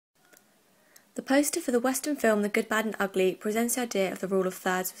The poster for the Western film The Good, Bad and Ugly presents the idea of the rule of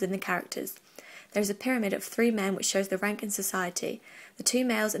thirds within the characters. There is a pyramid of three men which shows the rank in society. The two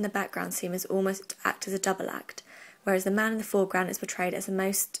males in the background seem as almost act as a double act, whereas the man in the foreground is portrayed as the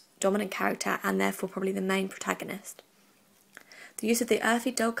most dominant character and therefore probably the main protagonist. The use of the earthy,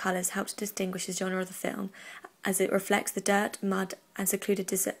 dull colours helps to distinguish the genre of the film, as it reflects the dirt, mud and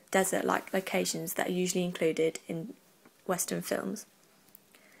secluded desert-like locations that are usually included in Western films.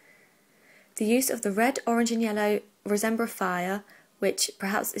 The use of the red, orange and yellow resemble fire, which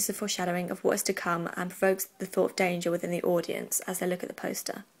perhaps is a foreshadowing of what is to come and provokes the thought of danger within the audience as they look at the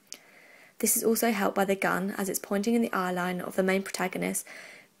poster. This is also helped by the gun, as it's pointing in the eye line of the main protagonist,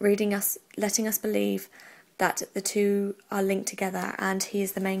 letting us believe that the two are linked together and he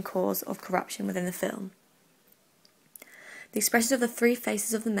is the main cause of corruption within the film. The expressions of the three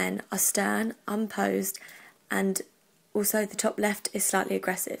faces of the men are stern, unposed, and also the top left is slightly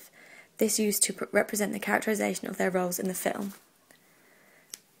aggressive. This used to represent the characterisation of their roles in the film.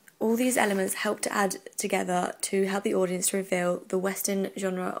 All these elements help to add together to help the audience to reveal the Western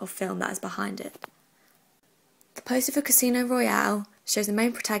genre of film that is behind it. The poster for Casino Royale shows the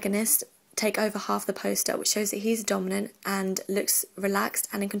main protagonist take over half the poster, which shows that he's dominant and looks relaxed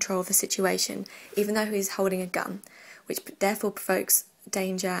and in control of the situation, even though he's holding a gun, which therefore provokes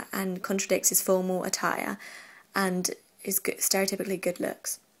danger and contradicts his formal attire and his stereotypically good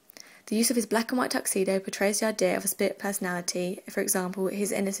looks. The use of his black and white tuxedo portrays the idea of a split personality, for example,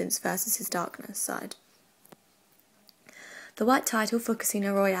 his innocence versus his darkness side. The white title for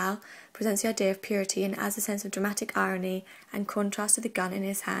Casino Royale presents the idea of purity and adds a sense of dramatic irony and contrast to the gun in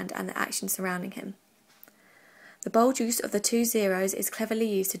his hand and the action surrounding him. The bold use of the two zeros is cleverly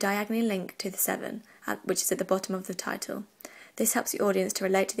used to diagonally link to the 7, which is at the bottom of the title. This helps the audience to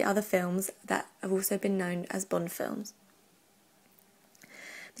relate to the other films that have also been known as Bond films.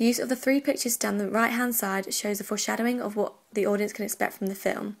 The use of the three pictures down the right-hand side shows a foreshadowing of what the audience can expect from the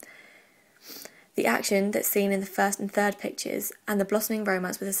film. The action that's seen in the first and third pictures, and the blossoming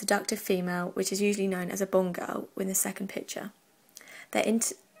romance with a seductive female, which is usually known as a Bond girl, in the second picture. Their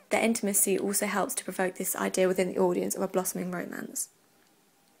intimacy also helps to provoke this idea within the audience of a blossoming romance.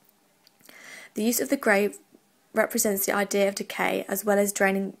 The use of the grey represents the idea of decay as well as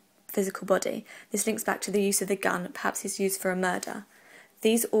draining physical body. This links back to the use of the gun, perhaps it's used for a murder.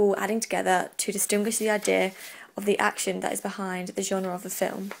 These all adding together to distinguish the idea of the action that is behind the genre of the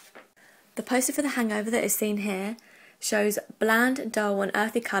film. The poster for The Hangover that is seen here shows bland, dull and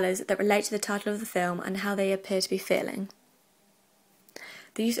earthy colours that relate to the title of the film and how they appear to be feeling.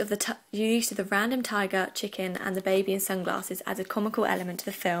 The use of the random tiger, chicken and the baby in sunglasses adds a comical element to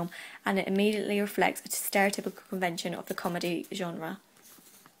the film, and it immediately reflects a stereotypical convention of the comedy genre.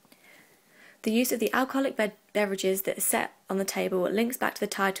 The use of the alcoholic beverages that are set on the table links back to the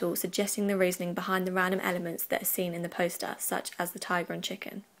title, suggesting the reasoning behind the random elements that are seen in the poster, such as the tiger and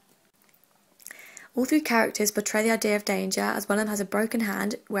chicken. All three characters portray the idea of danger, as one of them has a broken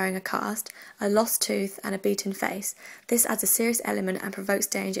hand, wearing a cast, a lost tooth and a beaten face. This adds a serious element and provokes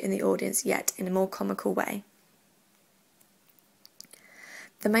danger in the audience, yet in a more comical way.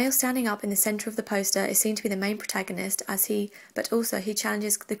 The male standing up in the centre of the poster is seen to be the main protagonist, but also he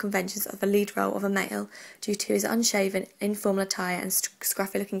challenges the conventions of the lead role of a male due to his unshaven, informal attire and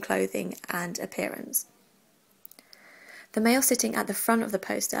scruffy-looking clothing and appearance. The male sitting at the front of the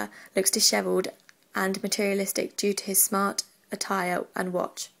poster looks dishevelled and materialistic due to his smart attire and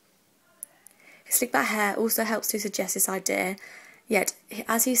watch. His slick back hair also helps to suggest this idea, yet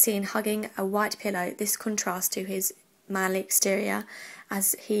as he's seen hugging a white pillow, this contrasts to his manly exterior,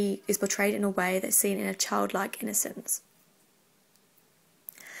 as he is portrayed in a way that's seen in a childlike innocence.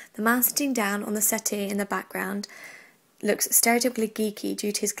 The man sitting down on the settee in the background looks stereotypically geeky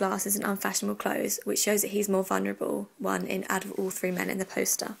due to his glasses and unfashionable clothes, which shows that he's more vulnerable out of all three men in the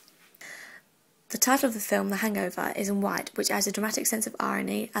poster. The title of the film, The Hangover, is in white, which adds a dramatic sense of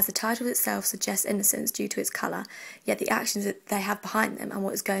irony, as the title itself suggests innocence due to its colour, yet the actions that they have behind them and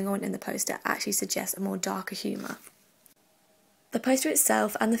what is going on in the poster actually suggest a more darker humour. The poster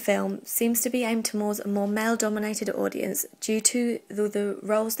itself and the film seems to be aimed towards a more male-dominated audience due to the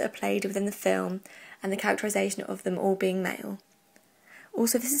roles that are played within the film and the characterisation of them all being male.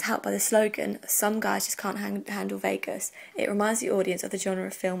 Also, this is helped by the slogan, "Some guys just can't handle Vegas." It reminds the audience of the genre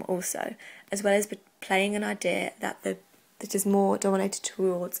of film also, as well as playing an idea that is more dominated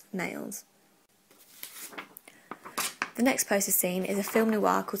towards males. The next poster scene is a film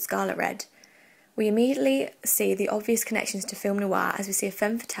noir called Scarlet Red. We immediately see the obvious connections to film noir as we see a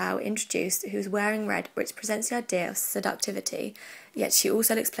femme fatale introduced who is wearing red, which presents the idea of seductivity, yet she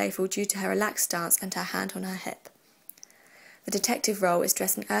also looks playful due to her relaxed stance and her hand on her hip. The detective role is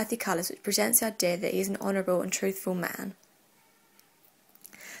dressed in earthy colours, which presents the idea that he is an honourable and truthful man.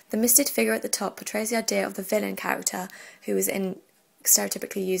 The misted figure at the top portrays the idea of the villain character, who is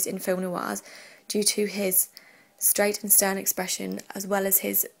stereotypically used in film noirs due to his straight and stern expression, as well as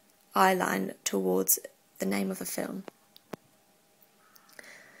his eye line towards the name of the film.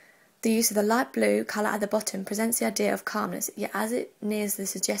 The use of the light blue colour at the bottom presents the idea of calmness, yet as it nears the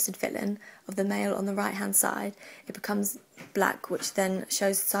suggested villain of the male on the right-hand side, it becomes black, which then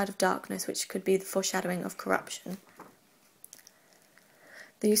shows the side of darkness, which could be the foreshadowing of corruption.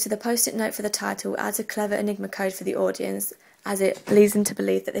 The use of the post-it note for the title adds a clever enigma code for the audience, as it leads them to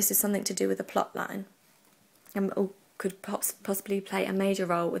believe that this is something to do with the plot line, and could possibly play a major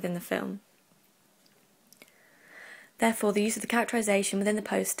role within the film. Therefore, the use of the characterisation within the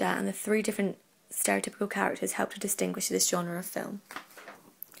poster and the 3 different stereotypical characters help to distinguish this genre of film.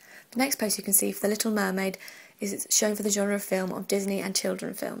 The next poster you can see for The Little Mermaid is shown for the genre of film of Disney and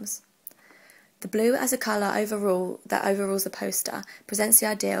children films. The blue as a colour that overrules the poster presents the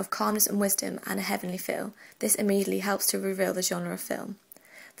idea of calmness and wisdom and a heavenly feel. This immediately helps to reveal the genre of film.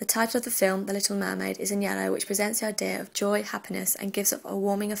 The title of the film, The Little Mermaid, is in yellow, which presents the idea of joy, happiness, and gives off a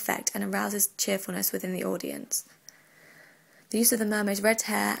warming effect and arouses cheerfulness within the audience. The use of the mermaid's red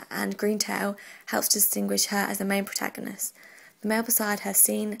hair and green tail helps to distinguish her as the main protagonist. The male beside her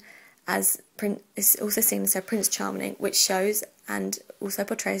is also seen as her Prince Charming, which shows and also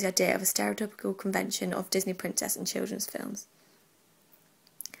portrays the idea of a stereotypical convention of Disney princess in children's films.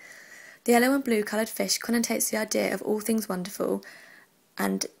 The yellow and blue coloured fish connotates the idea of all things wonderful,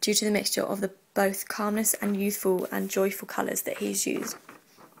 and due to the mixture of the both calmness and youthful and joyful colours that he's used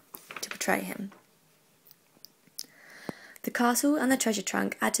to portray him. The castle and the treasure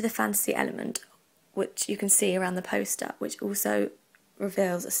trunk add to the fantasy element, which you can see around the poster, which also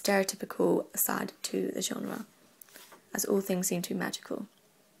reveals a stereotypical side to the genre, as all things seem to be magical.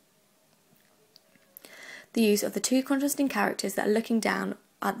 The use of the 2 contrasting characters that are looking down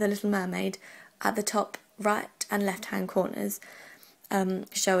at the Little Mermaid at the top right and left hand corners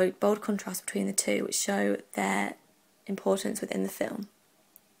show a bold contrast between the 2, which show their importance within the film.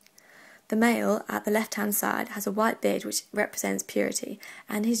 The male at the left-hand side has a white beard which represents purity,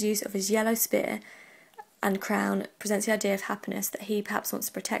 and his use of his yellow spear and crown presents the idea of happiness, that he perhaps wants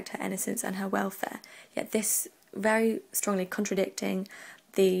to protect her innocence and her welfare, yet this very strongly contradicting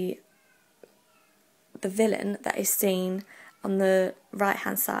the villain that is seen on the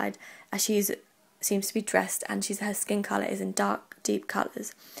right-hand side, as she seems to be dressed and her skin colour is in dark, deep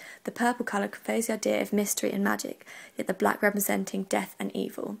colours. The purple colour conveys the idea of mystery and magic, yet the black representing death and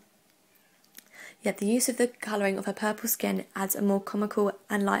evil. Yet the use of the colouring of her purple skin adds a more comical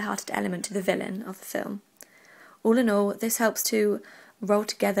and light-hearted element to the villain of the film. All in all, this helps to roll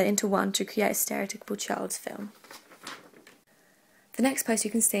together into one to create a stereotypical child's film. The next poster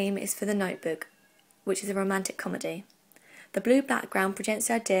you can see is for The Notebook, which is a romantic comedy. The blue background presents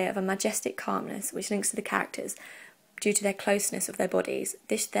the idea of a majestic calmness which links to the characters due to their closeness of their bodies.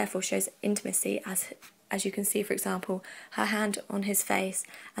 This therefore shows intimacy, as you can see, for example, her hand on his face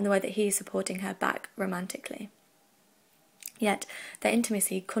and the way that he is supporting her back romantically. Yet their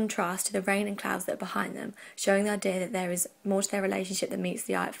intimacy contrasts to the rain and clouds that are behind them, showing the idea that there is more to their relationship than meets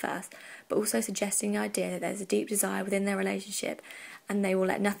the eye at first, but also suggesting the idea that there is a deep desire within their relationship and they will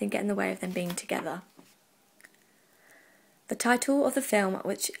let nothing get in the way of them being together. The title of the film,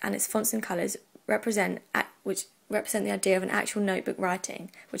 and its fonts and colours represent the idea of an actual notebook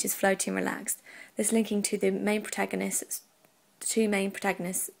writing, which is floaty and relaxed. This linking to the two main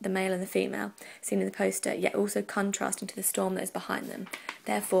protagonists, the male and the female, seen in the poster, yet also contrasting to the storm that is behind them.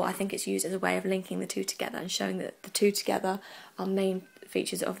 Therefore, I think it's used as a way of linking the two together and showing that the two together are main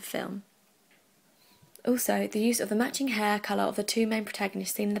features of the film. Also, the use of the matching hair colour of the 2 main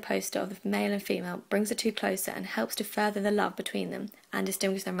protagonists seen in the poster of the male and female brings the 2 closer and helps to further the love between them and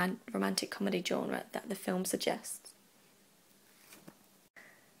distinguish the romantic comedy genre that the film suggests.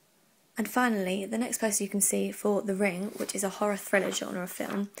 And finally, the next poster you can see for The Ring, which is a horror thriller genre of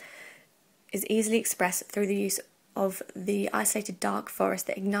film, is easily expressed through the use of the isolated dark forest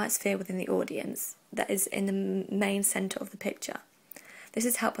that ignites fear within the audience that is in the main centre of the picture. This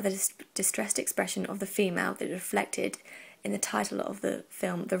is helped by the distressed expression of the female that is reflected in the title of the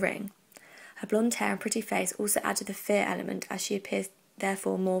film, The Ring. Her blonde hair and pretty face also add to the fear element, as she appears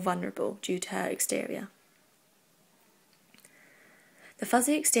therefore more vulnerable due to her exterior. The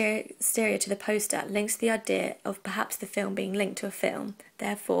fuzzy exterior to the poster links to the idea of perhaps the film being linked to a film,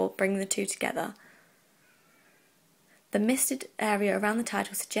 therefore bringing the two together. The misted area around the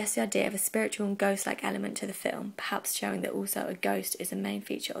title suggests the idea of a spiritual and ghost-like element to the film, perhaps showing that also a ghost is a main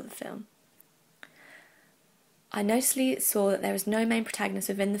feature of the film. I noticeably saw that there was no main protagonist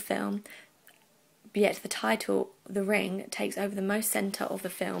within the film, yet the title, The Ring, takes over the most centre of the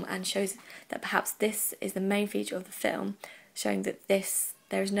film and shows that perhaps this is the main feature of the film, showing that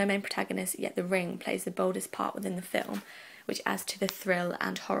there is no main protagonist, yet the ring plays the boldest part within the film, which adds to the thrill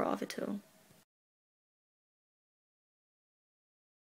and horror of it all.